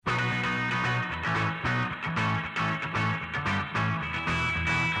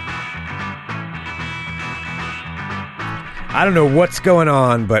I don't know what's going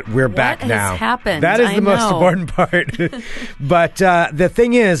on, but we're back now. What has happened? That is the most important part. But the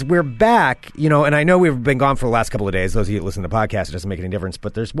thing is, we're back, and I know we've been gone for the last couple of days. Those of you that listen to the podcast, it doesn't make any difference.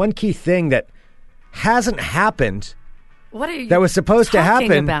 But there's one key thing that hasn't happened. What are you that was supposed to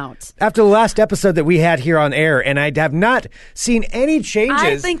happen about? After the last episode that we had here on air, and I have not seen any changes.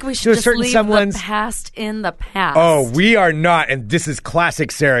 I think we should just leave the past in the past. Oh, we are not, and this is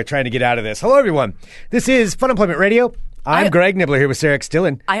classic Sarah trying to get out of this. Hello, everyone. This is Fun Employment Radio. I'm Greg Nibbler here with Sarah X.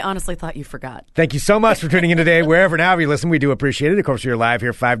 Dillon. I honestly thought you forgot. Thank you so much for tuning in today, wherever and however you listen. We do appreciate it. Of course, we're live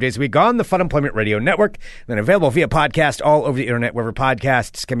here 5 days a week on the Fun Employment Radio Network, then available via podcast all over the internet, wherever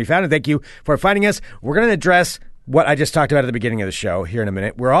podcasts can be found. And thank you for finding us. We're going to address what I just talked about at the beginning of the show here in a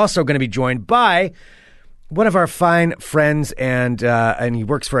minute. We're also going to be joined by one of our fine friends, and he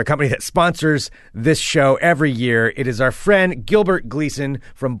works for a company that sponsors this show every year. It is our friend Gilbert Gleason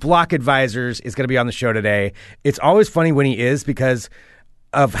from Block Advisors is going to be on the show today. It's always funny when he is because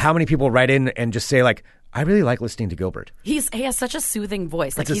of how many people write in and just say, like, I really like listening to Gilbert. He has such a soothing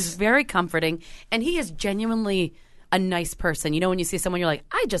voice. Like, he's very comforting, and he is genuinely a nice person. When you see someone, you're like,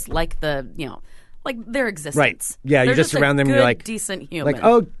 I just like like their existence. Right. Yeah, you're just around them and you're like, decent human. Like,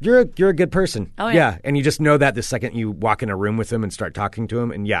 oh, you're a good person. Oh, yeah. And you just know that the second you walk in a room with them and start talking to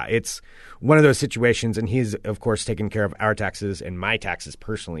them. And yeah, it's one of those situations. And he's, of course, taken care of our taxes and my taxes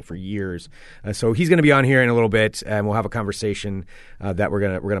personally for years. So he's going to be on here in a little bit, and we'll have a conversation that we're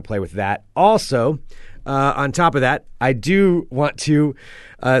gonna play with that. Also, on top of that, I do want to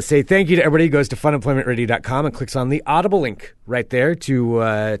say thank you to everybody who goes to funemploymentradio.com and clicks on the Audible link right there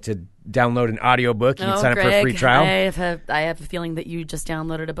to download an audiobook. You can sign up for a free trial. I have a feeling that you just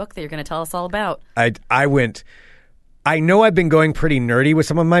downloaded a book that you're going to tell us all about. I know I've been going pretty nerdy with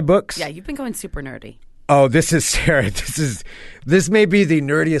some of my books. Yeah, you've been going super nerdy. Oh, this is Sarah. This may be the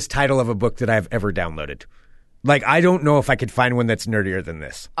nerdiest title of a book that I've ever downloaded. Like, I don't know if I could find one that's nerdier than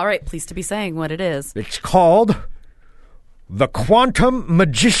this. All right, pleased to be saying what it is. It's called The Quantum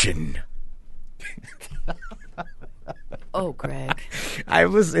Magician. Oh, Greg.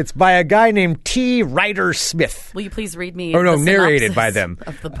 It's by a guy named T. Ryder Smith. Will you please read me narrated by them.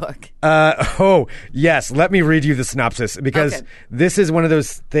 Of the book. Yes. Let me read you the synopsis, because this is one of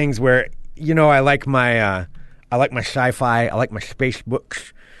those things where, I like my sci-fi, I like my space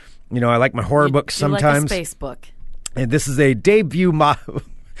books. I like my horror books sometimes. You like a space book. And this is a debut novel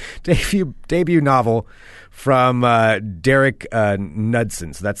from Derek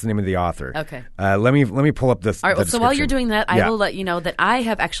Knudsen. So that's the name of the author. Okay. Let me pull up this. All right. So while you're doing that, I will let you know that I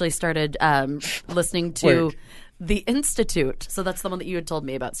have actually started listening to The Institute. So that's the one that you had told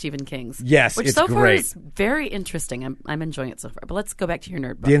me about, Stephen King's. Yes, which it's so far great. is very interesting. I'm enjoying it so far. But let's go back to your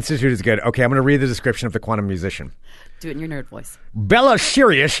nerd book. The Institute is good. Okay, I'm going to read the description of the quantum musician. Do it in your nerd voice. Bella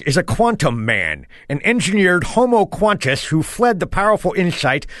Sirius is a quantum man, an engineered homo quantus who fled the powerful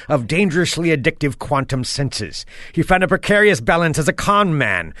insight of dangerously addictive quantum senses. He found a precarious balance as a con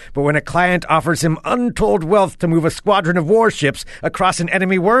man, but when a client offers him untold wealth to move a squadron of warships across an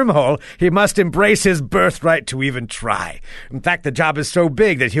enemy wormhole, he must embrace his birthright to even try. In fact, the job is so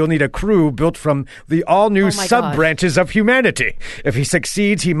big that he'll need a crew built from the all-new sub-branches of humanity. If he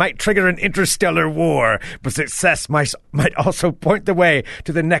succeeds, he might trigger an interstellar war, but success might also point the way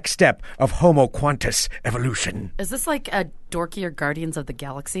to the next step of Homo Quantus evolution. Is this like a dorkier Guardians of the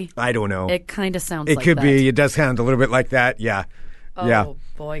Galaxy? I don't know. It kind of sounds like that. It could be. It does sound a little bit like that. Yeah. Oh,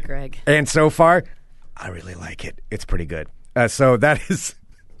 boy, Greg. And so far, I really like it. It's pretty good. So that's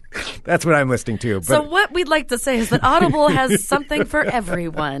what I'm listening to. But so what we'd like to say is that Audible has something for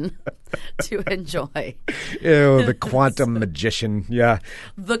everyone to enjoy. Ew, the quantum magician. Yeah.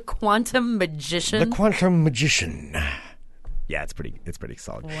 The quantum magician? The quantum magician. Yeah, it's pretty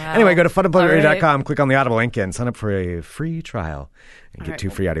solid. Wow. Anyway, go to funemploymentradio.com, click on the Audible link, and sign up for a free trial and get 2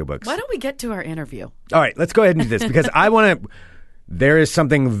 free audiobooks. Why don't we get to our interview? All right, let's go ahead and do this, because there is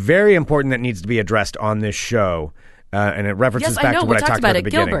something very important that needs to be addressed on this show. And it references back to what I talked about at the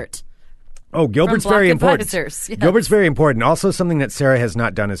beginning. Gilbert. Oh, Gilbert's very important. Yes. Gilbert's very important. Also, something that Sarah has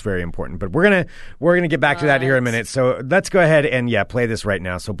not done is very important. But we're gonna get back to that here in a minute. So let's go ahead and play this right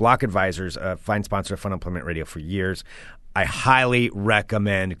now. So Block Advisors, fine sponsor of Fun Employment Radio for years. I highly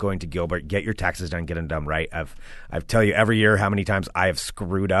recommend going to Gilbert. Get your taxes done. Get them done right. I tell you every year how many times I have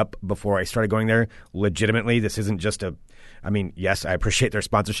screwed up before I started going there. Legitimately, this isn't just yes, I appreciate their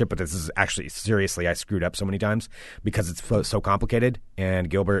sponsorship, but this is actually, seriously, I screwed up so many times because it's so complicated, and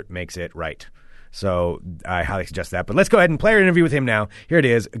Gilbert makes it right. So I highly suggest that. But let's go ahead and play our interview with him now. Here it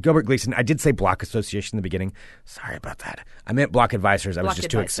is. Gilbert Gleason. I did say Block Association in the beginning. Sorry about that. I meant Block Advisors. I was just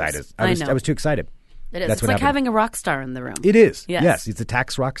too excited. I was too excited. It is. That's It's like having a rock star in the room. It is. Yes. Yes, it's a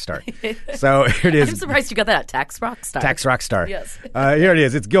tax rock star. So here it is. I'm surprised you got that. Tax rock star. Tax rock star. Yes. Here it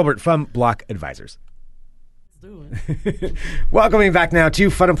is. It's Gilbert from Block Advisors. Welcoming back now to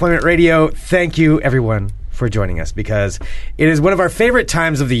Fun Employment Radio. Thank you, everyone, for joining us, because it is one of our favorite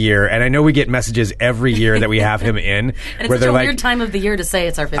times of the year, and I know we get messages every year that we have him in. And it's such a weird time of the year to say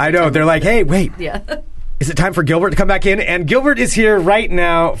it's our favorite. I know. They're like, hey, wait. Yeah. Is it time for Gilbert to come back in? And Gilbert is here right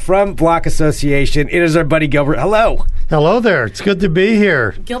now from Block Association. It is our buddy Gilbert. Hello. Hello there. It's good to be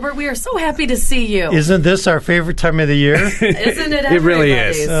here. Gilbert, we are so happy to see you. Isn't this our favorite time of the year? Isn't it? It really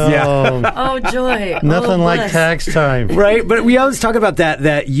is. Yeah. Oh, joy. Nothing like bliss. tax time. Right? But we always talk about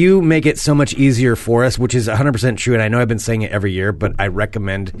that you make it so much easier for us, which is 100% true. And I know I've been saying it every year, but I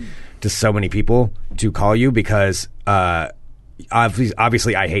recommend to so many people to call you because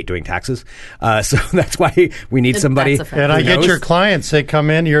obviously I hate doing taxes. So that's why we need somebody. And I get your clients, they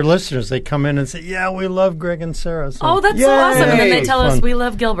come in, your listeners, they come in and say, yeah, we love Greg and Sarah. So. Oh, that's so awesome. And then they tell us we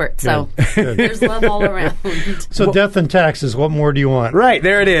love Gilbert. So there's love all around. So death and taxes, what more do you want? Right,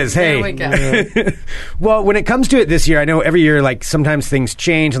 there it is. Hey. There we go. Well, when it comes to it this year, I know every year, like, sometimes things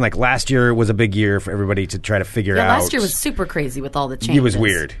change, and like last year was a big year for everybody to try to figure out. Last year was super crazy with all the changes. It was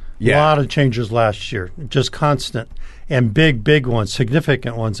weird. Yeah. A lot of changes last year, just constant. And big ones,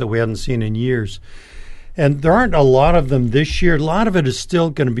 significant ones that we hadn't seen in years. And there aren't a lot of them this year. A lot of it is still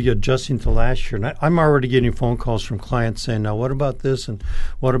going to be adjusting to last year. And I'm already getting phone calls from clients saying, now, what about this? And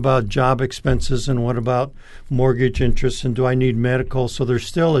what about job expenses? And what about mortgage interest? And do I need medical? So they're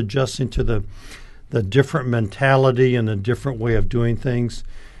still adjusting to the different mentality and the different way of doing things.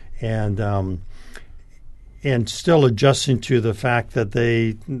 And still adjusting to the fact that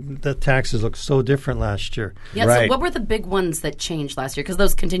the taxes look so different last year. Yeah, right. So what were the big ones that changed last year? Because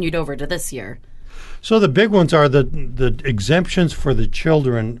those continued over to this year. So the big ones are the exemptions for the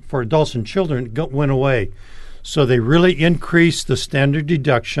children, for adults and children, went away. So they really increased the standard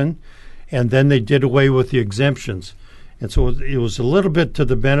deduction, and then they did away with the exemptions. And so it was a little bit to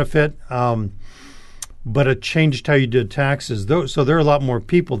the benefit, but it changed how you did taxes. So there are a lot more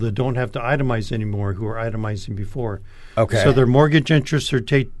people that don't have to itemize anymore who were itemizing before. Okay. So their mortgage interest or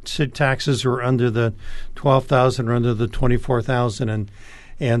taxes are under the $12,000 or under the $24,000,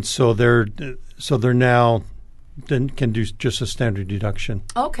 and so they're now then can do just a standard deduction.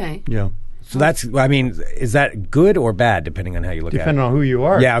 Okay. Yeah. So that's, I mean, is that good or bad, depending on how you look at it? Depending on who you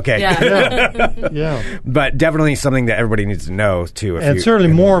are. Yeah, okay. Yeah. Yeah. But definitely something that everybody needs to know, too. And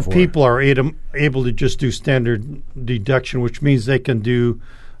certainly more people are able to just do standard deduction, which means they can do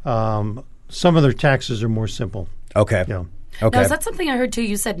some of their taxes are more simple. Okay. Yeah. Okay. Now, is that something I heard, too?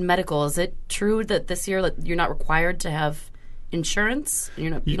 You said medical. Is it true that this year you're not required to have insurance?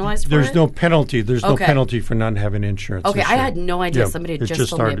 You're not penalized for There's it? no penalty. There's no penalty for not having insurance. Okay, this I year. had no idea. Yeah, Somebody had it just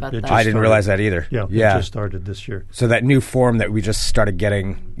told me started. about It that. just I didn't realize that either. Yeah, Yeah. it just started this year. So that new form that we just started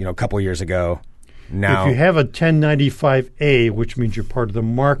getting, a couple of years ago, now. If you have a 1095A, which means you're part of the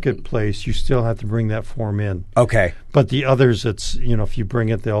marketplace, you still have to bring that form in. Okay. But the others, it's if you bring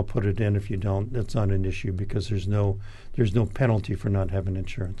it, they'll put it in. If you don't, it's not an issue because there's no penalty for not having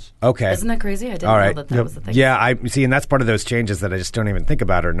insurance. Okay. Isn't that crazy? I didn't All right. know that was the thing. Yeah, I see, and that's part of those changes that I just don't even think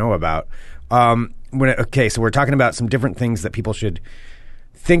about or know about. So we're talking about some different things that people should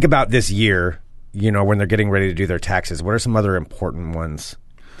think about this year, when they're getting ready to do their taxes. What are some other important ones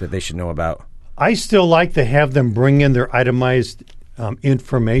that they should know about? I still like to have them bring in their itemized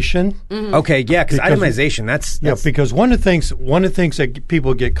information. Mm-hmm. Okay, yeah, because itemization, that's because one of the things that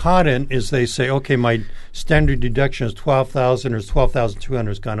people get caught in is they say, okay, my standard deduction is $12,000 or it's $12,200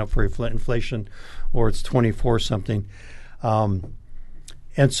 has gone up for inflation, or it's 24 something,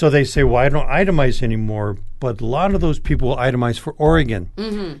 and so they say, well, I don't itemize anymore. But a lot of those people will itemize for Oregon.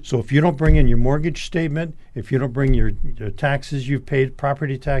 Mm-hmm. So if you don't bring in your mortgage statement, if you don't bring your taxes you've paid,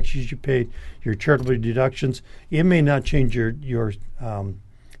 property taxes you paid, your charitable deductions, it may not change your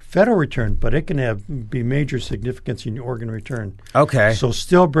federal return, but it can be major significance in your Oregon return. Okay. So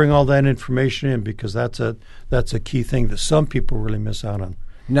still bring all that information in because that's a key thing that some people really miss out on.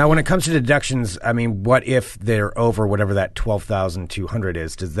 Now, when it comes to deductions, I mean, what if they're over whatever that $12,200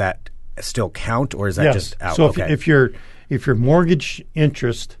 is? Does that still count, or is that just out? So if your mortgage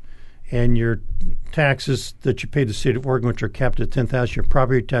interest and your taxes that you pay the state of Oregon, which are capped at $10,000, your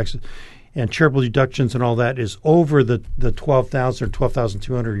property taxes and charitable deductions and all that is over the $12,000 or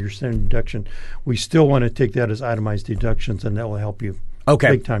 $12,200, your standard deduction, we still want to take that as itemized deductions, and that will help you.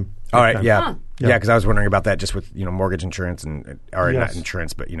 Okay. Big time. All right. Time. Yeah. Yeah. Because I was wondering about that just with mortgage insurance or not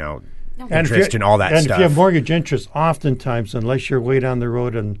insurance, but interest and all that and stuff. if you have mortgage interest, oftentimes, unless you're way down the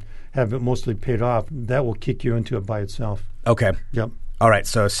road and have it mostly paid off, that will kick you into it by itself. Okay. Yep. All right,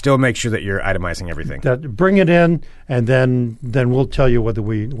 so still make sure that you're itemizing everything. Bring it in, and then we'll tell you whether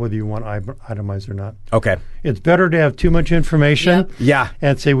you want itemized or not. Okay. It's better to have too much information,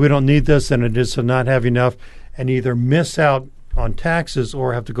 and say we don't need this, than it is to not have enough, and either miss out on taxes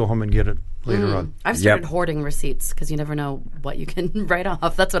or have to go home and get it later on. I've started hoarding receipts because you never know what you can write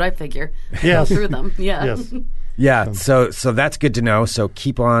off. That's what I figure. Yes. Go through them. Yeah. Yes. Yeah, so that's good to know. So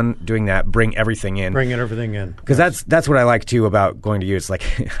keep on doing that. Bring everything in. Bringing everything in. Because that's what I like, too, about going to you. It's like,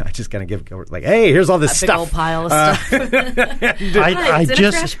 I just got to give, like, hey, here's all this stuff. Big old pile of stuff.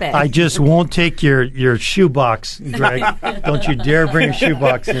 I just won't take your shoebox, Greg. Don't you dare bring a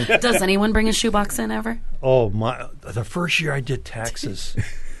shoebox in. Does anyone bring a shoebox in ever? Oh, the first year I did taxes,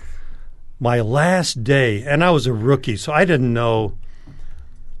 my last day, and I was a rookie, so I didn't know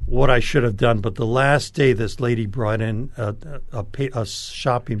what I should have done. But the last day, this lady brought in a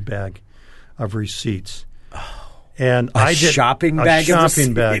shopping bag of receipts, and a shopping bag,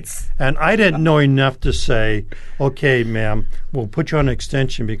 and I didn't know enough to say, "Okay, ma'am, we'll put you on an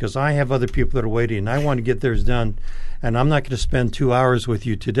extension because I have other people that are waiting, and I want to get theirs done, and I'm not going to spend 2 hours with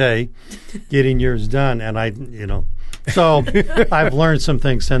you today getting yours done." And so I've learned some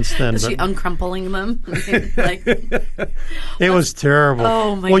things since then. Is she uncrumpling them? It was terrible.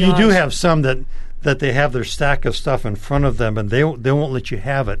 Oh my Well, gosh. you do have some that they have their stack of stuff in front of them, and they won't let you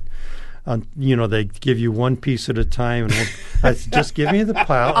have it. They give you one piece at a time, and I said, just give me the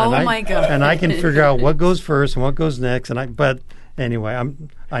pile. Oh my God! And I can figure out what goes first and what goes next. But anyway,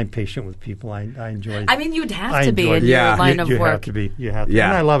 I'm patient with people. I enjoy. I mean, you'd have to be in your line of you work. Have to be. You have to. Yeah.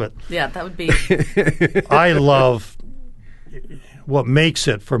 And I love it. Yeah, that would be. I love what makes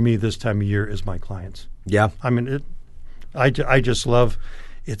it for me this time of year is my clients. Yeah. I mean, I just love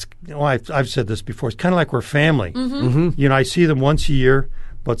it's. I've said this before. It's kind of like we're family. Mm-hmm. I see them once a year.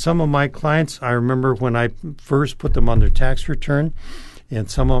 But some of my clients, I remember when I first put them on their tax return, and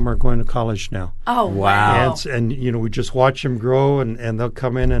some of them are going to college now. Oh, wow. And we just watch them grow, and they'll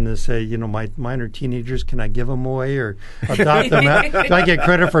come in and they'll say, mine are teenagers. Can I give them away or adopt them out? Do I get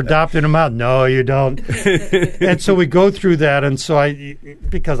credit for adopting them out? No, you don't. And so we go through that, and so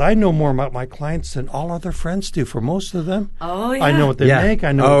because I know more about my clients than all other friends do for most of them. Oh, yeah. I know what they make.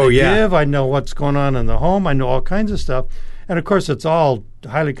 I know what they give. I know what's going on in the home. I know all kinds of stuff. And, of course, it's all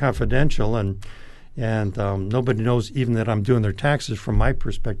highly confidential, and nobody knows even that I'm doing their taxes from my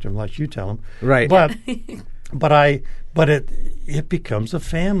perspective unless you tell them. Right. But it becomes a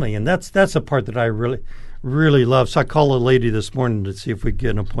family, and that's the part that I really, really love. So I called a lady this morning to see if we could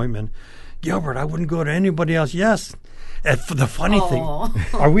get an appointment. Gilbert, I wouldn't go to anybody else. Yes. And the funny thing,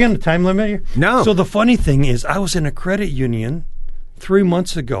 are we on the time limit here? No. So the funny thing is I was in a credit union 3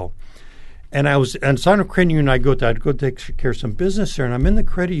 months ago. And so I'm a credit union. I'd go take care of some business there, and I'm in the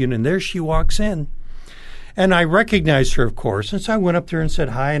credit union. And there she walks in, and I recognized her, of course. And so I went up to her and said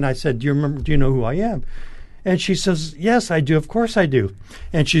hi. And I said, "Do you know who I am?" And she says, "Yes, I do. Of course I do."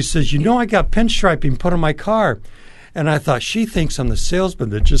 And she says, I got pinstriping put on my car." And I thought, she thinks I'm the salesman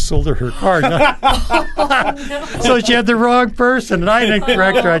that just sold her car. So she had the wrong person, and I didn't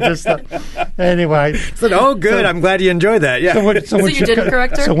correct her. I just thought, anyway. Said, "Oh, good. I'm glad you enjoyed that." Yeah. So you didn't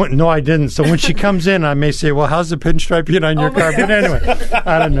correct her? No, I didn't. So when she comes in, I may say, "Well, how's the pinstriping on your car?" God. But anyway,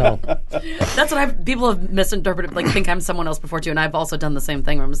 I don't know. That's what people have misinterpreted, think I'm someone else before too, and I've also done the same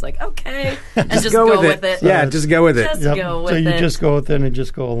thing where I'm just like, okay, and just go with it. Yeah, just go with it. Go with it. So you just go with it and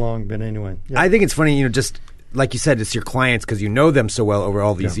just go along. But anyway. Yeah. I think it's funny, just like you said, it's your clients because you know them so well over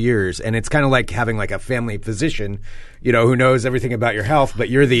all these years, and it's kind of like having like a family physician, who knows everything about your health, but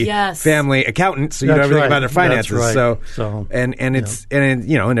you're the family accountant, so you know everything about their finances. That's right. So and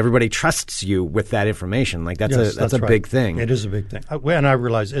everybody trusts you with that information. Like that's a big thing. It is a big thing, and I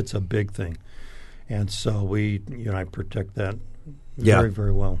realize it's a big thing, and so I protect that very,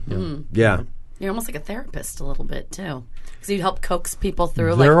 very well. Yeah. Mm-hmm. Yeah. You're almost like a therapist a little bit too, because you help coax people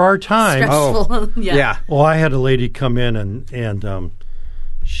through. There are times. Yeah. Well, I had a lady come in and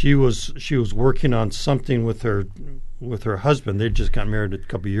she was working on something with her husband. They just got married a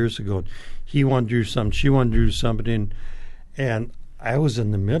couple of years ago. He wanted to do something. She wanted to do something, and I was in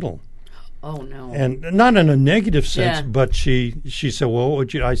the middle. Oh no! And not in a negative sense, but she said, "Well, what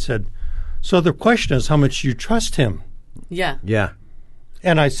would you?" I said, "So the question is, how much do you trust him?" Yeah. Yeah.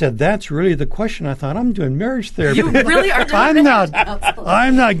 And I said, "That's really the question." I thought, I'm doing marriage therapy. You really are doing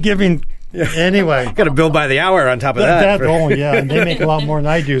I'm not giving. Anyway, got to bill by the hour on top of that. And they make a lot more than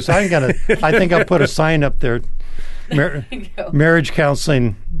I do. So I think I'll put a sign up there, marriage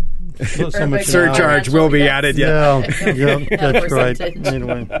counseling so much surcharge will be added. Yeah, that's right. Percentage.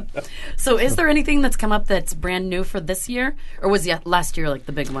 Anyway, So is there anything that's come up that's brand new for this year? Or was last year like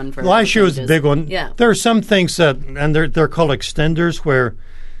the big one for last year was the changes? big one. Yeah. There are some things that, and they're called extenders, where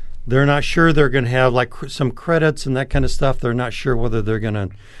they're not sure they're going to have like some credits and that kind of stuff. They're not sure whether they're going to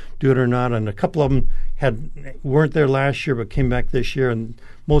do it or not. And a couple of them weren't there last year but came back this year. And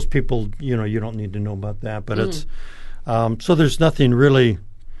most people, you don't need to know about that. But it's so there's nothing really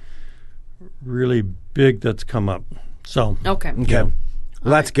big that's come up. So Okay. yeah.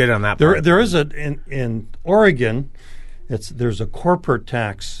 Well, that's good on that part. There is in Oregon. There's a corporate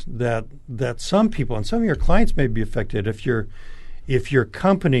tax that some people and some of your clients may be affected if your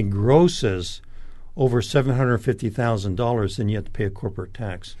company grosses over $750,000, then you have to pay a corporate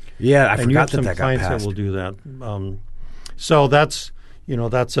tax. Yeah, I and you have forgot some that got clients passed. that will do that. So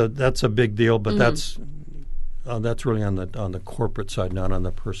that's a big deal, but that's really on the corporate side, not on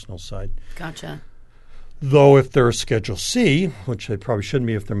the personal side. Gotcha. Though if they're a Schedule C, which they probably shouldn't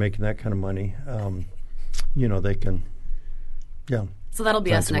be if they're making that kind of money, they can. Yeah. So that'll be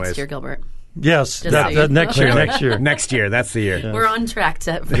Find us some next ways. year, Gilbert. Yes, Just so you next know. year. Next year. Next year, that's the year. We're on track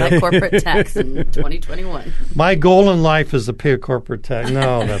for that corporate tax in 2021. My goal in life is to pay a corporate tax.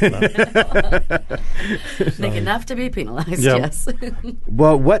 No, that's not. Make enough to be penalized, Yeah. yes.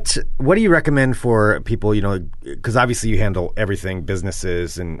 Well, what do you recommend for people, because obviously you handle everything,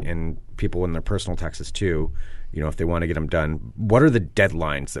 businesses and people in their personal taxes too, if they want to get them done. What are the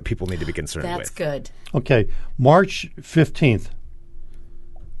deadlines that people need to be concerned That's with? good. Okay, March 15th.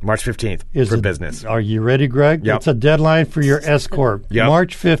 March 15th Is for it- business. Are you ready, Greg? Yep. It's a deadline for your S corp. Yep.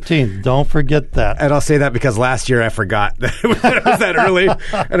 March 15th. Don't forget that. And I'll say that because last year I forgot that it was that early.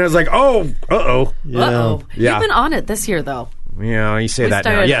 And I was like, oh, uh-oh. Yeah. Uh-oh. Yeah. You've been on it this year, though. You say We that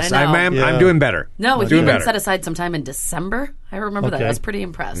now. started- Yes, I know. I'm Yeah. doing better. No, I'm he doing even better. set aside some time in December. I remember that. Okay. I was pretty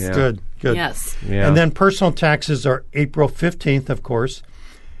impressed. Yeah. Good. Yes. Yeah. And then personal taxes are April 15th, of course.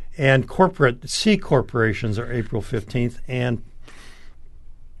 And corporate C corporations are April 15th. And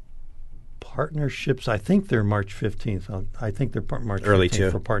partnerships, I think they're March 15th. I think they're March 15th Early,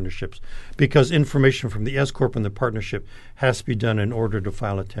 too. for partnerships. Because information from the S corp and the partnership has to be done in order to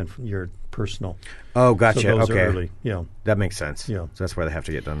file a 10-year personal. Oh, gotcha. So those okay. are early. Yeah. That makes sense. Yeah. So that's why they have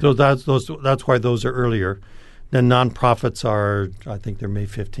to get done. So that's why those are earlier. Then nonprofits are, I think they're May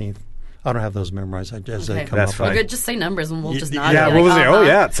 15th. I don't have those memorized as they Okay. come That's up. fine. You're good. Just say numbers and we'll just nod. yeah, and what be was like, it? Oh, uh-huh.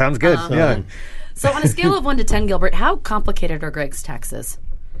 yeah, it sounds good. Yeah. So on a scale of 1 to 10, Gilbert, how complicated are Greg's taxes?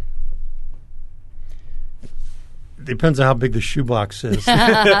 Depends on how big the shoebox is.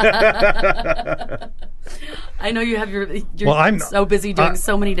 I know you have you're Well, I'm- so busy doing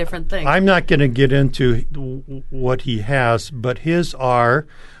so many different things. I'm not going to get into what he has, but his are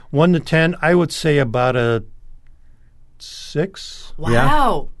 1 to 10. I would say about a 6,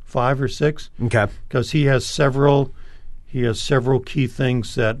 wow. 5 or 6, Okay. because he has several key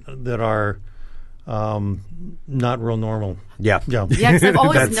things that are not real normal. Yeah. Yeah. Yeah, because I've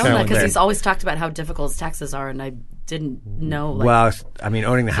always That's known that because valid. he's always talked about how difficult his taxes are, and I didn't know. Like, Well, I mean,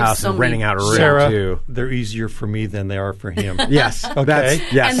 owning the house so and renting many- out a room, Sarah, too. they're easier for me than they are for him. Yes. Okay.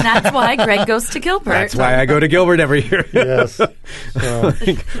 Yes. and that's why Greg goes to Gilbert. That's why I go to Gilbert every year. Yes. So,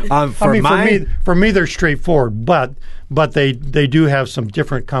 for me, they're straightforward, but they do have some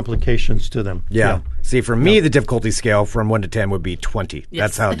different complications to them. Yeah. See, for me, the difficulty scale from 1 to 10 would be 20. Yes.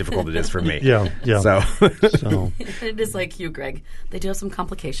 That's how difficult it is for me. Yeah. So, So, It is like you, Greg. They do have some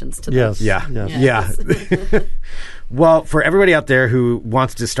complications to them. yes. yeah. Yes. Yeah. Well, for everybody out there who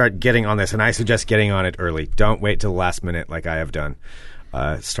wants to start getting on this, and I suggest getting on it early. Don't wait till the last minute like I have done.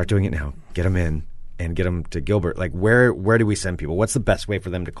 Start doing it now. Get them in and get them to Gilbert. Like, where do we send people? What's the best way for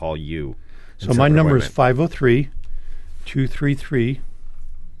them to call you? So my number is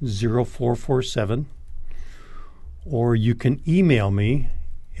 503-233-0447, or you can email me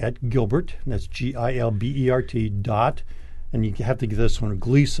at Gilbert, and that's Gilbert, and you have to give this one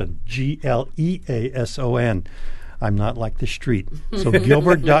Gleason, Gleason. I'm not like the street. So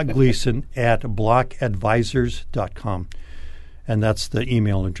Gilbert.Gleason at blockadvisors.com. And that's the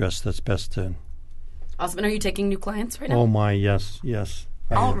email address that's best to. Awesome. And are you taking new clients right now? Oh, my, yes.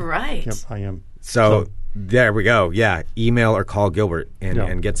 I All am. right. Yep, I am. So there we go. Yeah. Email or call Gilbert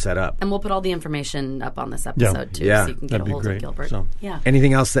and get set up. And we'll put all the information up on this episode, too, Yeah. so you can get That'd a be hold great. of Gilbert. So- Yeah.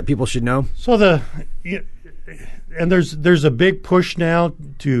 Anything else that people should know? So there's a big push now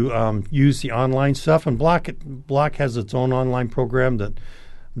to use the online stuff, and Block has its own online program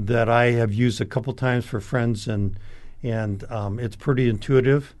that I have used a couple times for friends, and it's pretty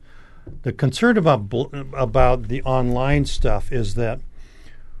intuitive. The concern about the online stuff is that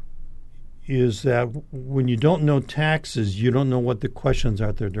is that when you don't know taxes, you don't know what the questions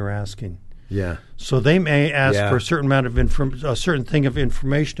are that they're asking. Yeah. So they may ask for a certain amount of a certain thing of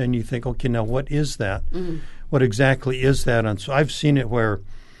information, and you think, okay, now what is that? Mm-hmm. What exactly is that? And so I've seen it where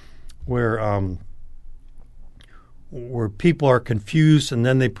people are confused, and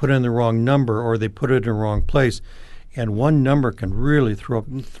then they put in the wrong number, or they put it in the wrong place, and one number can really throw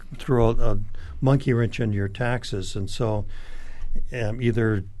a monkey wrench into your taxes. And so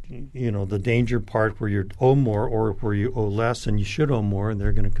either the danger part where you owe more, or where you owe less and you should owe more, and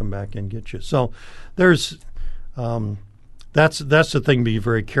they're going to come back and get you. So there's that's the thing to be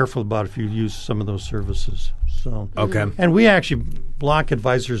very careful about if you use some of those services. So okay. And we actually, Block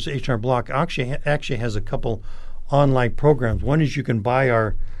Advisors, HR Block actually has a couple online programs. One is you can buy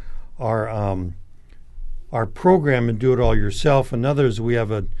our program and do it all yourself. Another is we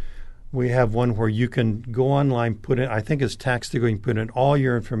have one where you can go online, put in, I think it's tax legal, you can put in all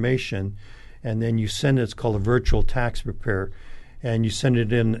your information, and then you send it. It's called a virtual tax preparer, and you send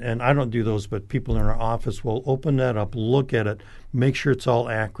it in. And I don't do those, but people in our office will open that up, look at it, make sure it's all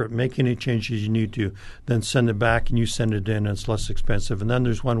accurate, make any changes you need to, then send it back, and you send it in, and it's less expensive. And then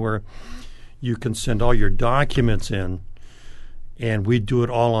there's one where you can send all your documents in, and we do it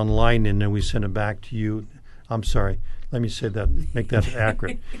all online, and then we send it back to you. I'm sorry. Let me say that. Make that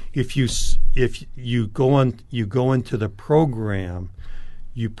accurate. If you go into the program,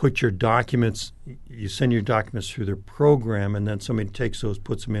 you put your documents. You send your documents through the program, and then somebody takes those,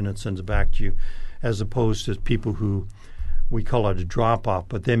 puts them in, and sends it back to you, as opposed to people who we call it a drop off,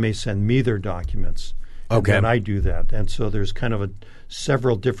 but they may send me their documents. Okay. And I do that, and so there's kind of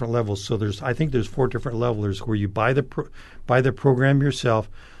several different levels. So I think there's 4 different levels. There's where you buy the program yourself.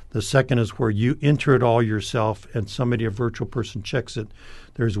 The second is where you enter it all yourself, and a virtual person checks it.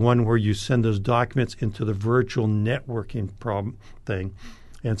 There's one where you send those documents into the virtual networking thing,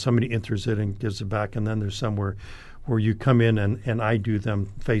 and somebody enters it and gives it back. And then there's somewhere where you come in and I do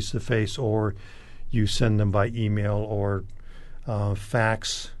them face-to-face, or you send them by email or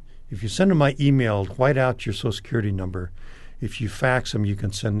fax. If you send them by email, white out your Social Security number. If you fax them, you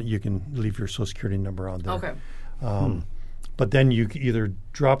can leave your Social Security number on there. Okay. But then you either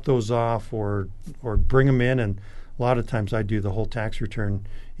drop those off or bring them in, and a lot of times I do the whole tax return.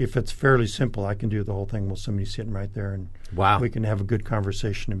 If it's fairly simple, I can do the whole thing while somebody's sitting right there, and we can have a good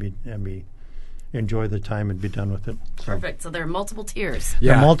conversation and enjoy the time and be done with it. Perfect. So there are multiple tiers.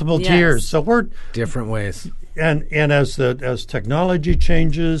 Yeah, there are multiple tiers. So we're different ways. And as technology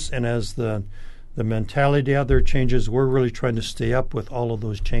changes and as the mentality out there changes, we're really trying to stay up with all of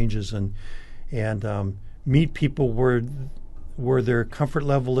those changes and meet people where their comfort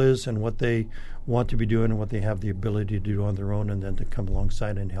level is and what they want to be doing and what they have the ability to do on their own, and then to come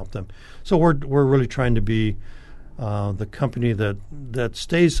alongside and help them. So we're really trying to be the company that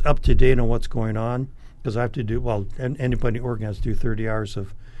stays up to date on what's going on, because I have to do, and anybody in Oregon has to do 30 hours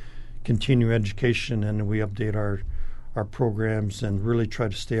of continuing education, and we update our programs and really try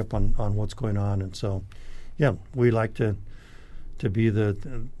to stay up on what's going on. And so, yeah, we like to be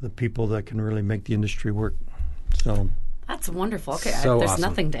the people that can really make the industry work. So that's wonderful. Okay, so there's awesome.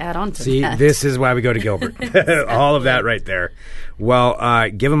 Nothing to add on to See, that. this is why we go to Gilbert. Exactly. All of that right there. Well,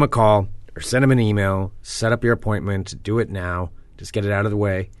 give him a call or send him an email. Set up your appointment. Do it now. Just get it out of the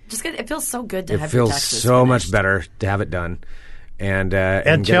way. It feels so good to have your taxes. It feels so finished. much better to have it done. And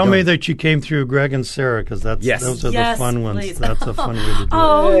tell me that you came through Greg and Sarah, because those are the fun ones. Please. That's a fun way to do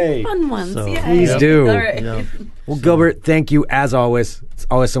it. Fun ones. So, please do. All right. Yeah. Well, Gilbert, thank you as always. It's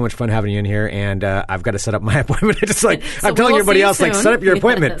always so much fun having you in here, and I've got to set up my appointment. Just like I'm telling everybody else, soon. set up your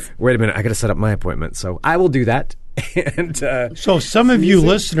appointment. Yes. Wait a minute, I got to set up my appointment, so I will do that. And so some of you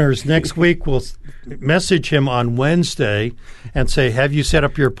listeners next week will message him on Wednesday and say, "Have you set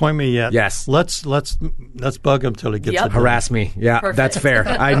up your appointment yet?" Yes. Let's bug him till he gets it. Harass me. Yeah, Perfect. That's fair.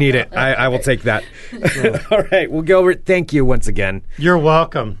 I need it. I will take that. All right. Well, Gilbert, thank you once again. You're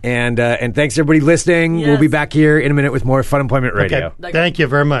welcome. And thanks everybody listening. Yes. We'll be back here in a minute with more Fun Employment Radio. Okay. Thank you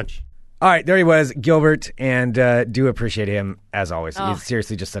very much. All right, there he was, Gilbert, and do appreciate him as always. He's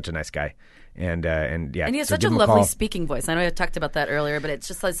seriously just such a nice guy. And yeah, and he has so such a give him lovely call. speaking voice. I know I talked about that earlier, but it's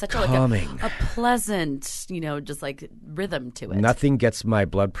just like such a pleasant, just like rhythm to it. Nothing gets my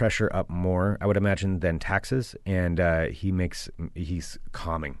blood pressure up more, I would imagine, than taxes, and he's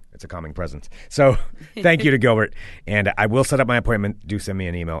calming. It's a calming presence. So thank you to Gilbert, and I will set up my appointment. Do send me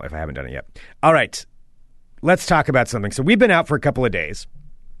an email if I haven't done it yet. All right, let's talk about something. So we've been out for a couple of days.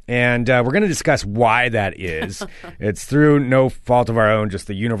 And we're going to discuss why that is. It's through no fault of our own, just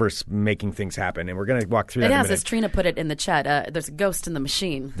the universe making things happen. And we're going to walk through that in a minute. As Trina put it in the chat, there's a ghost in the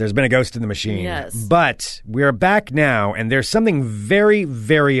machine. There's been a ghost in the machine. Yes. But we're back now, and there's something very,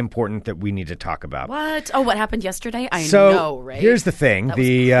 very important that we need to talk about. What? Oh, what happened yesterday? I So know, right? here's the thing. That was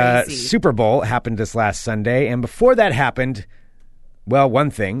The crazy. Super Bowl happened this last Sunday, and before that happened, well, one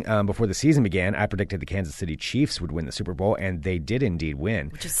thing, before the season began, I predicted the Kansas City Chiefs would win the Super Bowl, and they did indeed win.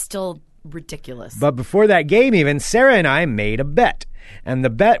 Which is still ridiculous. But before that game even, Sarah and I made a bet. And the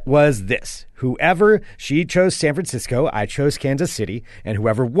bet was this. Whoever, she chose San Francisco, I chose Kansas City, and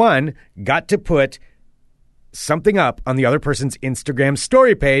whoever won got to put something up on the other person's Instagram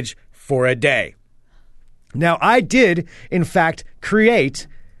story page for a day. Now, I did, in fact, create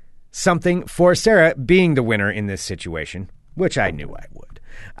something for Sarah being the winner in this situation, which I knew I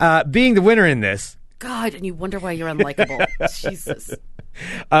would. Being the winner in this. God, and you wonder why you're unlikable. Jesus.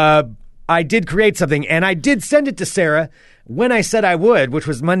 I did create something, and I did send it to Sarah when I said I would, which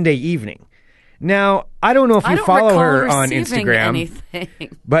was Monday evening. Now, I don't know if you follow her on Instagram.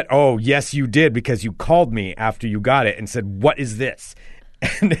 Anything. But, oh, yes, you did, because you called me after you got it and said, "What is this?"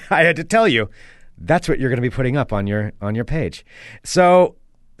 And I had to tell you, that's what you're going to be putting up on your page. So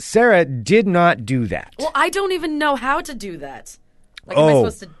Sarah did not do that. Well, I don't even know how to do that. Like, am I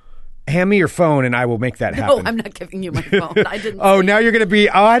supposed to... Hand me your phone and I will make that happen. No, I'm not giving you my phone. I didn't. Now you're going to be,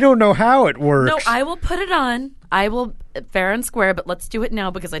 I don't know how it works. No, I will put it on. I will, fair and square, but let's do it now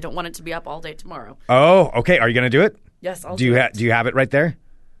because I don't want it to be up all day tomorrow. Oh, okay. Are you going to do it? Yes, I'll do it. Do you have it right there?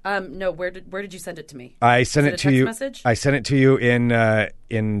 No, where did you send it to me? I sent it to you. Message? I sent it to you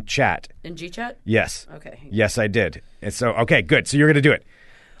in chat. In GChat? Yes. Okay. Yes, I did. And so, okay, good. So you're going to do it.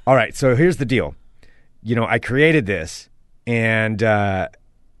 All right. So here's the deal. I created this, and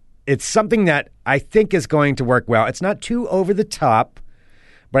it's something that I think is going to work well. It's not too over the top,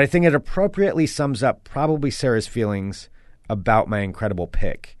 but I think it appropriately sums up probably Sarah's feelings about my incredible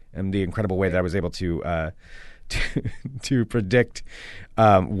pick and the incredible way that I was able to predict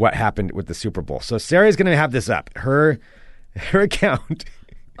what happened with the Super Bowl. So Sarah's going to have this up. Her account.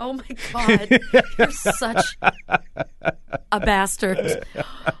 Oh my God, you're such a bastard.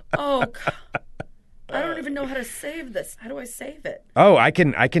 Oh, God. I don't even know how to save this. How do I save it? Oh, I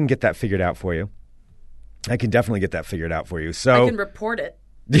can get that figured out for you. I can definitely get that figured out for you. So I can report it.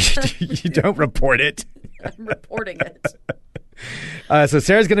 You don't report it. I'm reporting it. So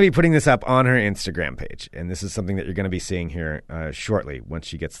Sarah's going to be putting this up on her Instagram page, and this is something that you're going to be seeing here shortly once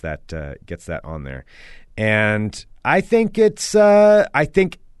she gets that on there. And I think it's not,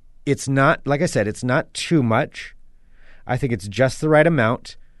 like I said, it's not too much. I think it's just the right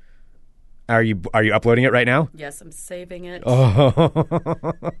amount. Are you uploading it right now? Yes, I'm saving it.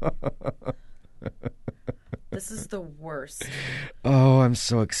 Oh. This is the worst. Oh, I'm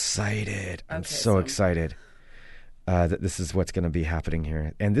so excited. I'm so excited that this is what's going to be happening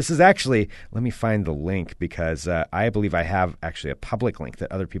here. And this is actually, let me find the link because I believe I have actually a public link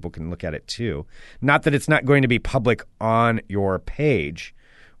that other people can look at it too. Not that it's not going to be public on your page,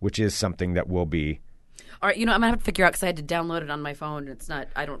 which is something that will be. All right, I'm going to have to figure out because I had to download it on my phone. It's not,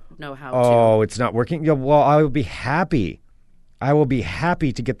 I don't know how to. Oh, it's not working? Yeah, well, I will be happy. I will be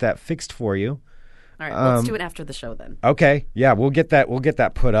happy to get that fixed for you. All right, let's do it after the show then. Okay, yeah, we'll get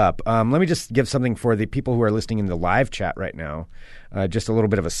that put up. Let me just give something for the people who are listening in the live chat right now, just a little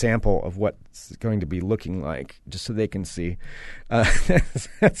bit of a sample of what's going to be looking like, just so they can see.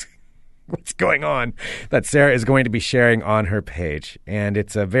 That's what's going on that Sarah is going to be sharing on her page, and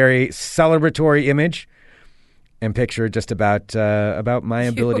it's a very celebratory image and picture just about my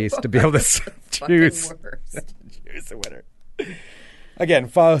abilities to be able to choose a winner. Again,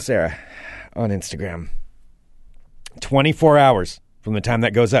 follow Sarah on Instagram. 24 hours from the time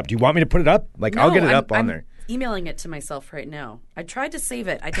that goes up. Do you want me to put it up? No, I'll get it up on I'm there. Emailing it to myself right now. I tried to save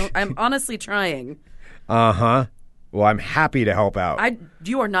it. I'm honestly trying. Uh-huh. Well, I'm happy to help out.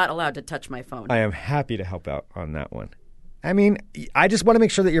 You are not allowed to touch my phone. I am happy to help out on that one. I mean, I just want to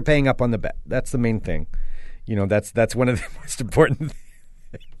make sure that you're paying up on the bet. That's the main thing. That's one of the most important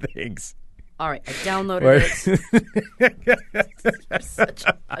things. All right, I downloaded it. You're such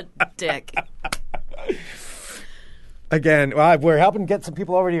a dick. Again, we're helping get some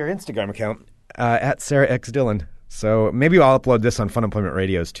people over to your Instagram account at Sarah X Dillon. So maybe I'll upload this on Fun Employment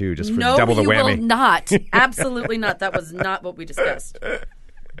Radios too, just for double the whammy. No, you will not. Absolutely not. That was not what we discussed.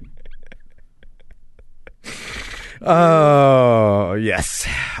 Oh, yes.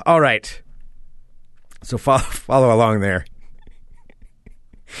 All right. So follow along there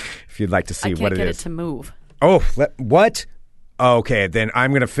if you'd like to see what it is. I can't get it to move. Oh, what? Okay, then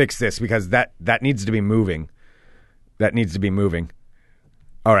I'm going to fix this because that needs to be moving. That needs to be moving.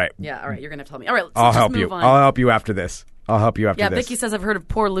 All right. Yeah, all right. You're going to tell me. All right, let's I'll just help move you. on. I'll help you after this. This. Yeah, Vicky says I've heard of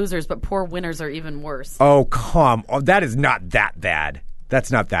poor losers, but poor winners are even worse. Oh, come. Oh, that is not that bad.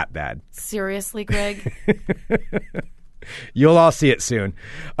 That's not that bad. Seriously, Greg? You'll all see it soon.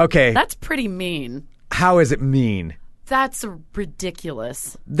 Okay. That's pretty mean. How is it mean? That's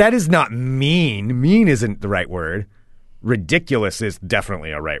ridiculous. That is not mean. Mean isn't the right word. Ridiculous is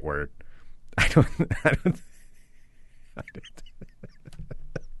definitely a right word. I don't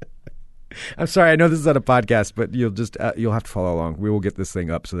I'm sorry. I know this is not a podcast, but you'll have to follow along. We will get this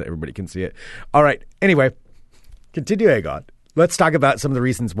thing up so that everybody can see it. All right. Anyway, continuing on. Let's talk about some of the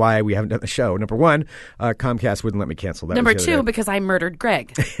reasons why we haven't done the show. Number one, Comcast wouldn't let me cancel that. Number two, because I murdered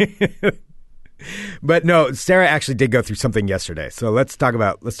Greg. But no, Sarah actually did go through something yesterday. So let's talk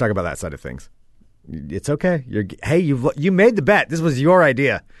about that side of things. It's okay. You made the bet. This was your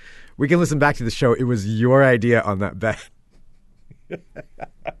idea. We can listen back to the show. It was your idea on that bet.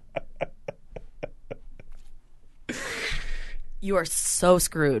 You are so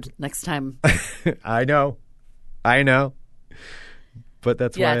screwed next time. I know. But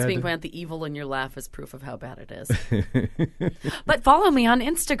that's why it's being pointed out. The evil in your laugh is proof of how bad it is. But follow me on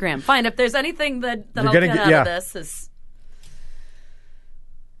Instagram. Fine. If there's anything that I'll get out of this is...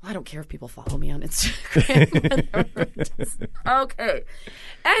 I don't care if people follow me on Instagram. Okay.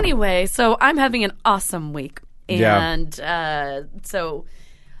 Anyway, so I'm having an awesome week. And so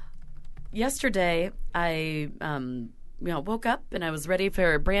yesterday I woke up and I was ready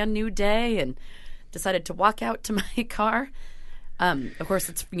for a brand new day and decided to walk out to my car. Of course,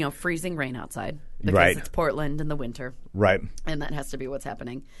 it's freezing rain outside because it's Portland in the winter. Right. And that has to be what's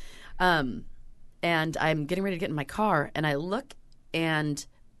happening. And I'm getting ready to get in my car and I look and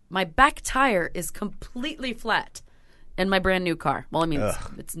my back tire is completely flat in my brand new car. Well, I mean,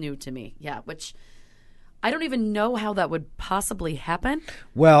 it's new to me. Yeah, which I don't even know how that would possibly happen.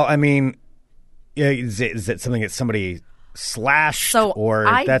 Well, I mean, is it something that somebody slashed? Or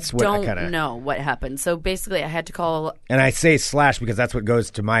that's what I don't know what happened. So basically I had to call. And I say slash because that's what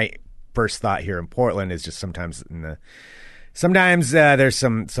goes to my first thought here in Portland is just sometimes there's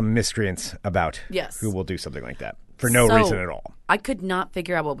some miscreants about who will do something like that for no reason at all. I could not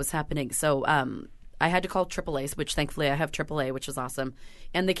figure out what was happening. So I had to call AAA, which thankfully I have AAA, which was awesome.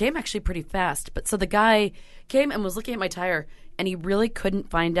 And they came actually pretty fast. But so the guy came and was looking at my tire and he really couldn't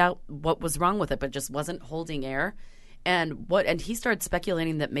find out what was wrong with it, but just wasn't holding air. And he started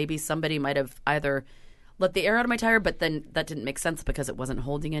speculating that maybe somebody might have either let the air out of my tire, but then that didn't make sense because it wasn't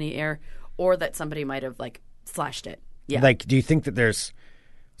holding any air, or that somebody might have slashed it. Yeah. Do you think that there's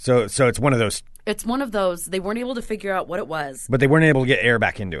so it's one of those? It's one of those. They weren't able to figure out what it was, but they weren't able to get air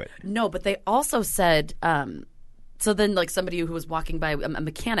back into it. No, but they also said. So then, somebody who was walking by, a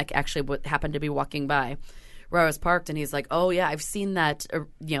mechanic actually happened to be walking by where I was parked, and he's like, "Oh yeah, I've seen that,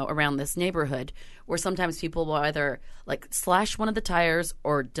 around this neighborhood, where sometimes people will either slash one of the tires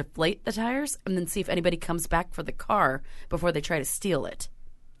or deflate the tires, and then see if anybody comes back for the car before they try to steal it."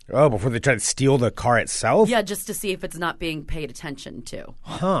 Oh, before they try to steal the car itself? Yeah, just to see if it's not being paid attention to.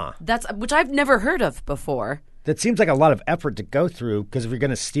 Huh? Which I've never heard of before. That seems like a lot of effort to go through because if you're going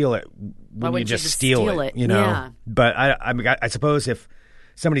to steal it, wouldn't you just steal it? Yeah. But I suppose if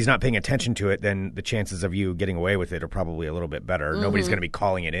somebody's not paying attention to it, then the chances of you getting away with it are probably a little bit better. Mm-hmm. Nobody's going to be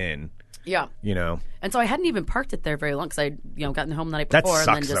calling it in. Yeah. And so I hadn't even parked it there very long because I gotten home the night before. That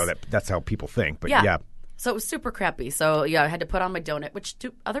sucks, and then though. That's how people think. But yeah. So it was super crappy. So, I had to put on my donut, which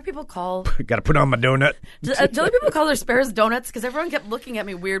do other people call... Got to put on my donut. Do other people call their spares donuts? Because everyone kept looking at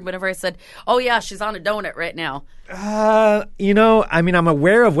me weird whenever I said, oh, yeah, she's on a donut right now. I'm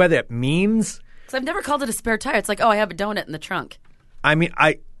aware of what it means. Because I've never called it a spare tire. It's like, oh, I have a donut in the trunk. I mean,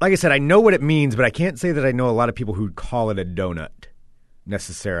 like I said, I know what it means, but I can't say that I know a lot of people who call it a donut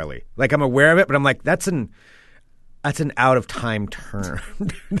necessarily. I'm aware of it, but I'm like, that's an out of time term.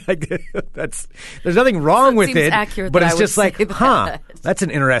 There's nothing wrong with it, but it's just that's an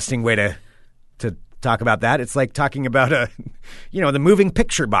interesting way to talk about that. It's like talking about the moving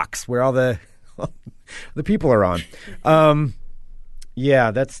picture box where all the people are on. Yeah,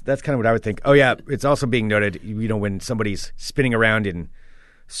 that's kind of what I would think. Oh yeah, it's also being noted, when somebody's spinning around in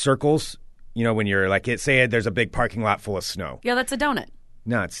circles, when you're say there's a big parking lot full of snow. Yeah, that's a donut.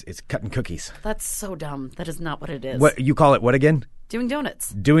 No, it's cutting cookies. That's so dumb. That is not what it is. What you call it? What again? Doing donuts.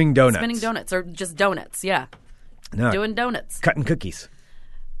 Doing donuts. Spinning donuts, or just donuts. Yeah. No, doing donuts. Cutting cookies.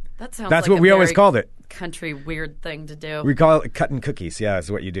 That sounds. That's like what we always called it. Country weird thing to do. We call it cutting cookies. Yeah,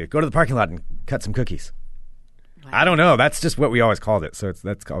 is what you do. Go to the parking lot and cut some cookies. Wow. I don't know. That's just what we always called it. So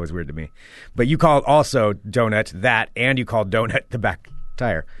that's always weird to me. But you called also donut that, and you called donut the back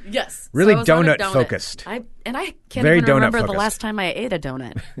tire. Yes. Really So I was on a donut focused. I can't Very even donut remember the focused. last time I ate a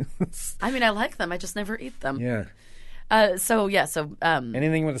donut. I mean, I like them. I just never eat them. Yeah. So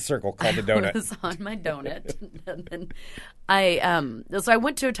Anything with a circle called a donut. I was on my donut. And then I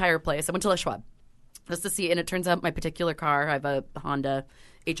went to a tire place. I went to La Schwab just to see, and it turns out my particular car, I have a Honda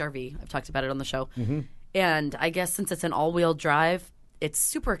HR-V. I've talked about it on the show. Mm-hmm. And I guess since it's an all-wheel drive, it's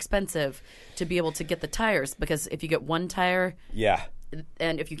super expensive to be able to get the tires, because if you get one tire, Yeah.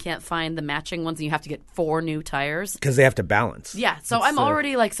 and if you can't find the matching ones, then you have to get 4 new tires. Because they have to balance. Yeah. So I'm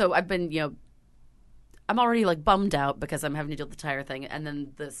already I've been, I'm already bummed out because I'm having to deal with the tire thing. And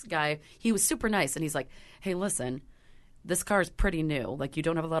then this guy, he was super nice, and he's like, "Hey, listen, this car is pretty new. Like, you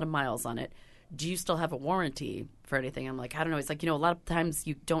don't have a lot of miles on it. Do you still have a warranty for anything?" I'm like, "I don't know." He's like, "A lot of times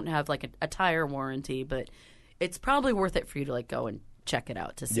you don't have a tire warranty, but it's probably worth it for you to go and check it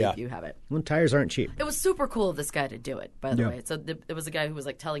out to see if you have it." Well, tires aren't cheap. It was super cool of this guy to do it, by the way. So it was a guy who was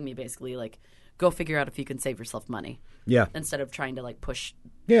telling me basically go figure out if you can save yourself money. Yeah. Instead of trying to push.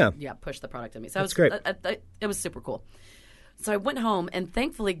 Yeah. Yeah, push the product on me. So That's great. It was super cool. So I went home, and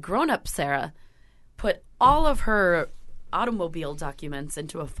thankfully, grown-up Sarah put all of her automobile documents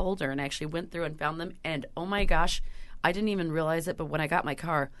into a folder, and I actually went through and found them. And oh my gosh, I didn't even realize it, but when I got my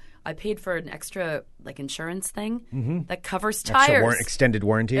car, I paid for an extra insurance thing that covers tires. Extended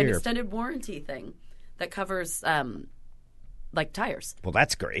warranty? An extended warranty thing that covers tires. Well,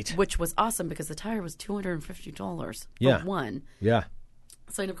 that's great. Which was awesome because the tire was $250 for one. Yeah.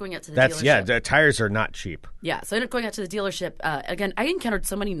 So I ended up going out to the dealership. Yeah, the tires are not cheap. Yeah, so I ended up going out to the dealership. Again, I encountered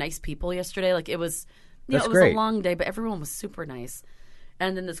so many nice people yesterday. It was, That's it was great. a long day, but everyone was super nice.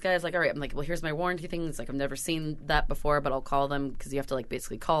 And then this guy's like, "All right," I'm like, "Well, here's my warranty thing." He's like, "I've never seen that before, but I'll call them," because you have to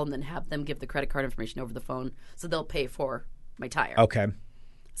basically call and then have them give the credit card information over the phone, so they'll pay for my tire. Okay.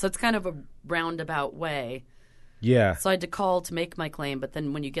 So it's kind of a roundabout way. Yeah. So I had to call to make my claim, but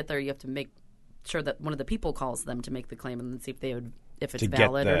then when you get there, you have to make sure that one of the people calls them to make the claim and then see if it's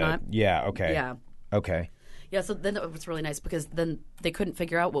valid or not. Yeah, okay. Yeah. Okay. Yeah, so then it was really nice because then they couldn't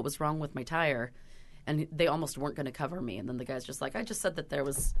figure out what was wrong with my tire, and they almost weren't going to cover me. And then the guy's just like, "I just said that there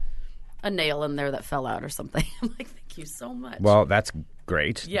was a nail in there that fell out or something." I'm like, "Thank you so much." Well, that's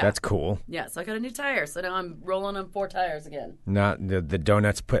great. Yeah. That's cool. Yeah, so I got a new tire. So now I'm rolling on 4 tires again. Not the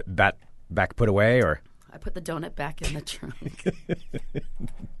donuts put away, or? I put the donut back in the trunk.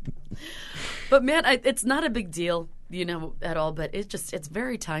 But man, it's not a big deal, at all. But it's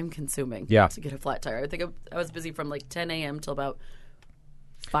very time consuming. Yeah. To get a flat tire. I think I was busy from 10 a.m. till about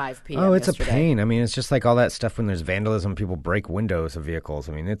 5 p.m. Oh, it's yesterday. a pain. I mean, it's just all that stuff when there's vandalism, people break windows of vehicles.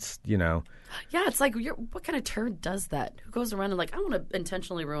 I mean, it's, Yeah, it's what kind of turd does that? Who goes around and I want to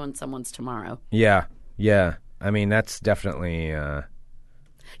intentionally ruin someone's tomorrow? Yeah, yeah. I mean, that's definitely...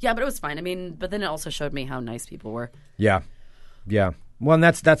 Yeah, but it was fine. I mean, but then it also showed me how nice people were. Yeah, yeah. Well, and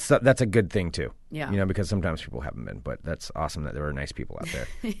that's a good thing too. Yeah. Because sometimes people haven't been, but that's awesome that there were nice people out there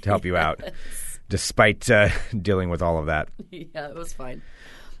to help you out, despite dealing with all of that. Yeah, it was fine.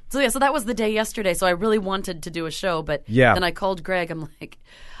 So so that was the day yesterday. So I really wanted to do a show, but then I called Greg. I'm like,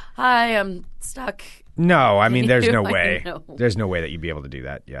 "Hi, I'm stuck." No, I mean, there's no I way. know. There's no way that you'd be able to do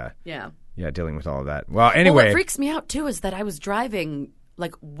that. Yeah. Yeah. Yeah, dealing with all of that. Well, anyway. What freaks me out too is that I was driving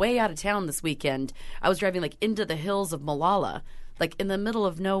way out of town this weekend. I was driving into the hills of Malala, in the middle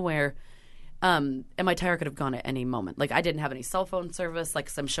of nowhere. And my tire could have gone at any moment. I didn't have any cell phone service.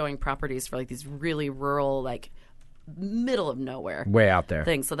 'Cause I'm showing properties for these really rural, middle of nowhere, way out there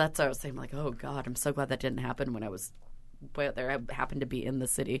things. So that's what I was saying. Oh God, I'm so glad that didn't happen when I was way out there. I happened to be in the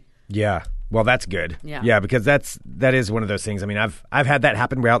city. Yeah. Well, that's good. Yeah. Yeah, because that is one of those things. I mean, I've had that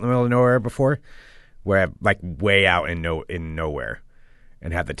happen way out in the middle of nowhere before, where I'm way out in nowhere,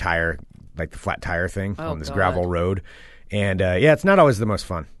 and have the tire, the flat tire thing on this gravel road, and it's not always the most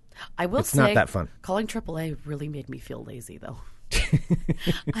fun. I will say, it's not that fun. Calling AAA really made me feel lazy, though.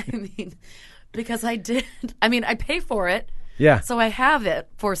 I mean, because I did. I mean, I pay for it. Yeah. So I have it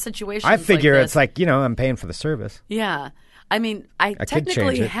for situations. I figure like this. it's I'm paying for the service. Yeah. I mean, I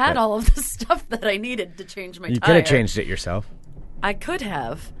technically it, had all of the stuff that I needed to change my tire. You could have changed it yourself. I could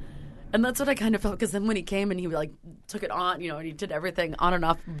have. And that's what I kind of felt, because then when he came and he took it on, and he did everything on and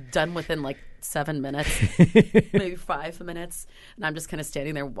off, done within 7 minutes, maybe 5 minutes. And I'm just kind of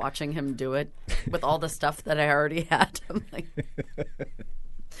standing there watching him do it with all the stuff that I already had. I'm like,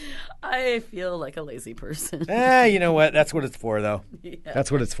 I feel like a lazy person. You know what? That's what it's for, though. Yeah.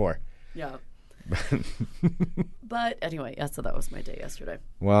 That's what it's for. Yeah. But anyway, so that was my day yesterday.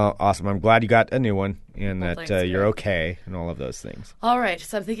 Well, awesome. I'm glad you got a new one and that thanks, you're Greg. okay and all of those things. All right.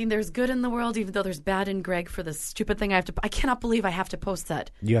 So I'm thinking there's good in the world, even though there's bad in Greg for this stupid thing I cannot believe I have to post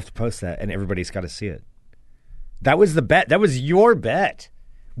that. You have to post that, and everybody's got to see it. That was the bet. That was your bet.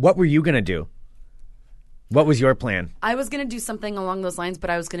 What were you going to do? What was your plan? I was going to do something along those lines, but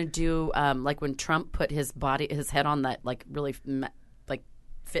I was going to do like when Trump put his head on that like really like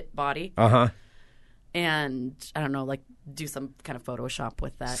fit body. Uh-huh. And I don't know, like do some kind of Photoshop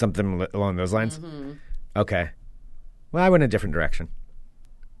with that. Something along those lines? Mm-hmm. Okay. Well, I went a different direction.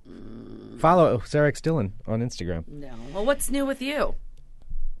 Follow Sarah X. Dillon on Instagram. No. Well, what's new with you?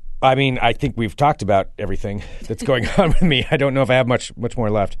 I mean, I think we've talked about everything that's going on with me. I don't know if I have much more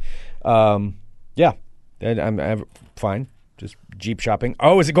left. Yeah. I'm fine. Just Jeep shopping.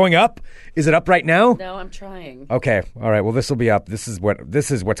 Oh, is it going up? Is it up right now? No, I'm trying. Okay. All right. Well, this will be up. This is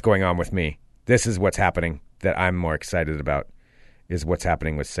what's going on with me. This is what's happening that I'm more excited about is what's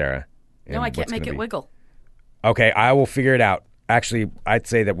happening with Sarah. No, I can't make it wiggle. Okay. I will figure it out. Actually, I'd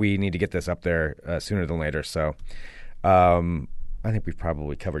say that we need to get this up there sooner than later. So I think we've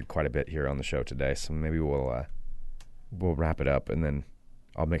probably covered quite a bit here on the show today. So maybe we'll wrap it up and then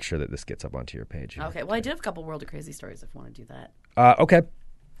I'll make sure that this gets up onto your page. Okay. Well, I do have a couple World of Crazy stories if you want to do that. Okay.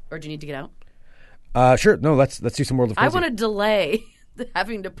 Or do you need to get out? Sure. No, let's do some World of Crazy. I want to delay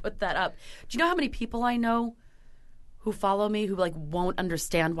having to put that up. Do you know how many people I know who follow me who like won't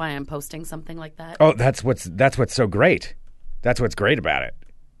understand why I'm posting something like that? Oh, that's what's so great. That's what's great about it.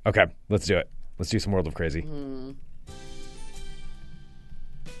 Okay, let's do it. Let's do some World of Crazy. Mm.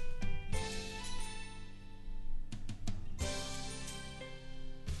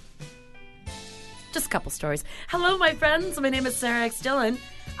 Just a couple stories. Hello, my friends. My name is Sarah X. Dillon.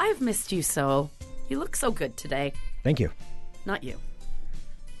 I've missed you so. You look so good today. Thank you. Not you.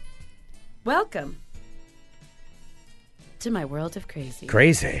 Welcome to my world of crazy.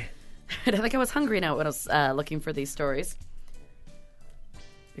 Crazy. I think I was hungry now when I was looking for these stories.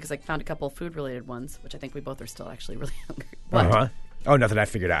 Because I found a couple food-related ones, which I think we both are still actually really hungry. Uh-huh. Oh, nothing. I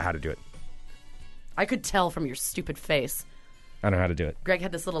figured out how to do it. I could tell from your stupid face. I know how to do it. Greg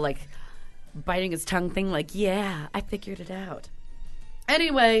had this little, like, biting his tongue thing, like, yeah, I figured it out.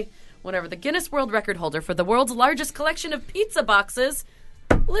 Anyway, whatever. The Guinness World Record holder for the world's largest collection of pizza boxes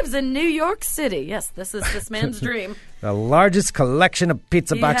lives in New York City. Yes, this is this man's dream. The largest collection of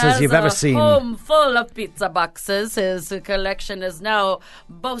pizza boxes you've ever seen. He has a home full of pizza boxes. His collection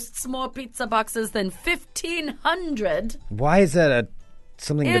boasts more pizza boxes than 1,500. Why is that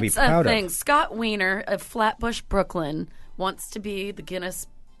something to be proud It's a thing. of? Scott Wiener of Flatbush, Brooklyn, wants to be the Guinness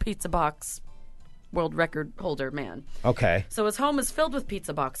pizza box world record holder man. Okay. So his home is filled with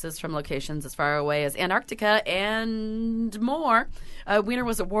pizza boxes from locations as far away as Antarctica and more. Wiener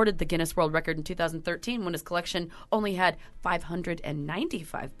was awarded the Guinness World Record in 2013 when his collection only had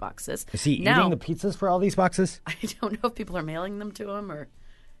 595 boxes. Is he eating the pizzas for all these boxes? I don't know if people are mailing them to him or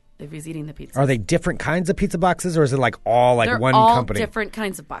if he's eating the pizzas. Are they different kinds of pizza boxes, or is it like all like They're one all company? Different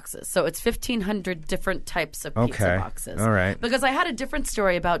kinds of boxes. So it's 1,500 different types of pizza boxes. All right. Because I had a different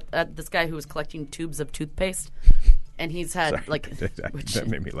story about this guy who was collecting tubes of toothpaste. And he's had that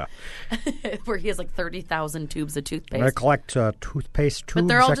made me laugh. where he has like 30,000 tubes of toothpaste. I collect toothpaste tubes. But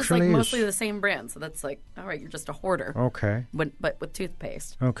they're all just like mostly the same brand. So that's like, all right, you're just a hoarder. Okay. But with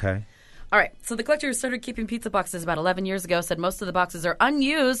toothpaste. Okay. All right, so the collector who started keeping pizza boxes about 11 years ago said most of the boxes are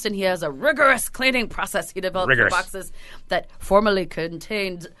unused, and he has a rigorous cleaning process he developed for boxes that formerly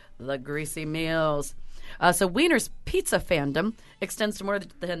contained the greasy meals. So Wiener's pizza fandom extends to more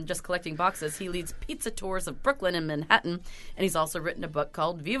than just collecting boxes. He leads pizza tours of Brooklyn and Manhattan, and he's also written a book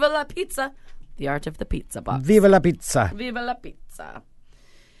called Viva la Pizza, The Art of the Pizza Box. Viva la pizza. Viva la pizza.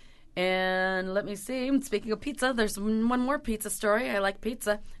 And let me see. Speaking of pizza, there's one more pizza story. I like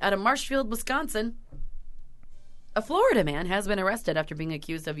pizza. Out of Marshfield, Wisconsin, a Florida man has been arrested after being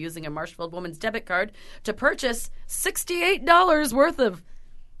accused of using a Marshfield woman's debit card to purchase $68 worth of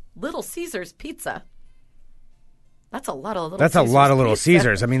Little Caesars pizza. That's a lot of Little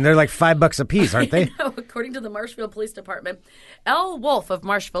Caesars. I mean, they're like $5 a piece, aren't they? No, according to the Marshfield Police Department, Elle Wolf of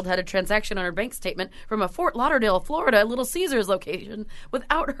Marshfield had a transaction on her bank statement from a Fort Lauderdale, Florida, Little Caesars location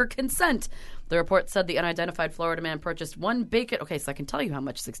without her consent. The report said the unidentified Florida man purchased one bacon. Okay, so I can tell you how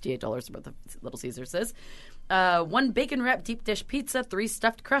much $68 worth of Little Caesars is. One bacon-wrapped deep dish pizza, 3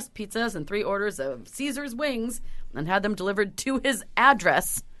 stuffed crust pizzas, and 3 orders of Caesar's wings, and had them delivered to his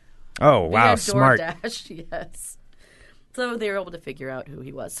address. Oh, wow, smart. DoorDash, yes. So they were able to figure out who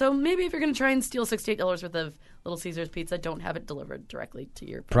he was. So maybe if you're going to try and steal $68 worth of Little Caesars pizza, don't have it delivered directly to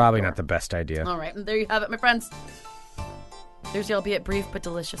your Probably door. Not the best idea. All right, and there you have it, my friends. There's your albeit brief but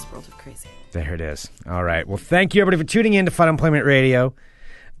delicious world of crazy. There it is. All right. Well, thank you, everybody, for tuning in to Fun Employment Radio.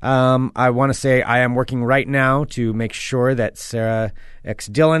 I want to say I am working right now to make sure that Sarah X.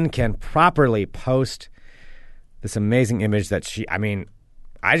 Dillon can properly post this amazing image that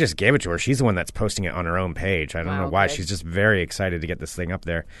I just gave it to her. She's the one that's posting it on her own page. I don't know why. Greg. She's just very excited to get this thing up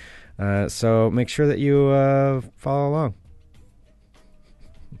there. So make sure that you follow along.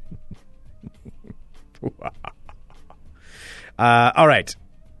 All right.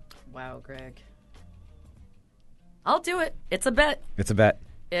 Wow, Greg. I'll do it. It's a bet. It's a bet.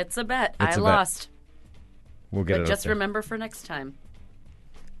 It's a bet. It's I a bet. lost. We'll get But it just up there. remember for next time.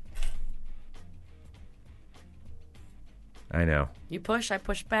 I know. You push, I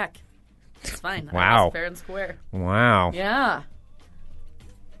push back. It's fine. I Wow. lost fair and square. Wow. Yeah.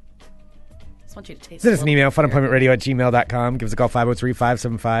 Just want you to taste Send us an email, beer. funemploymentradio@gmail.com. Give us a call,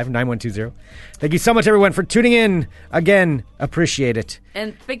 503-575-9120. Thank you so much, everyone, for tuning in. Again, appreciate it.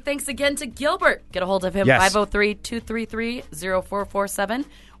 And big thanks again to Gilbert. Get a hold of him, Yes. 503-233-0447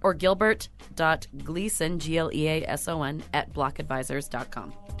 or gilbert.gleason, Gleason, at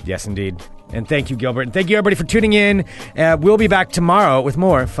blockadvisors.com. Yes, indeed. And thank you, Gilbert. And thank you, everybody, for tuning in. We'll be back tomorrow with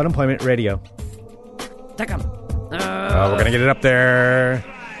more Fun Employment Radio. Take 'em. We're going to get it up there.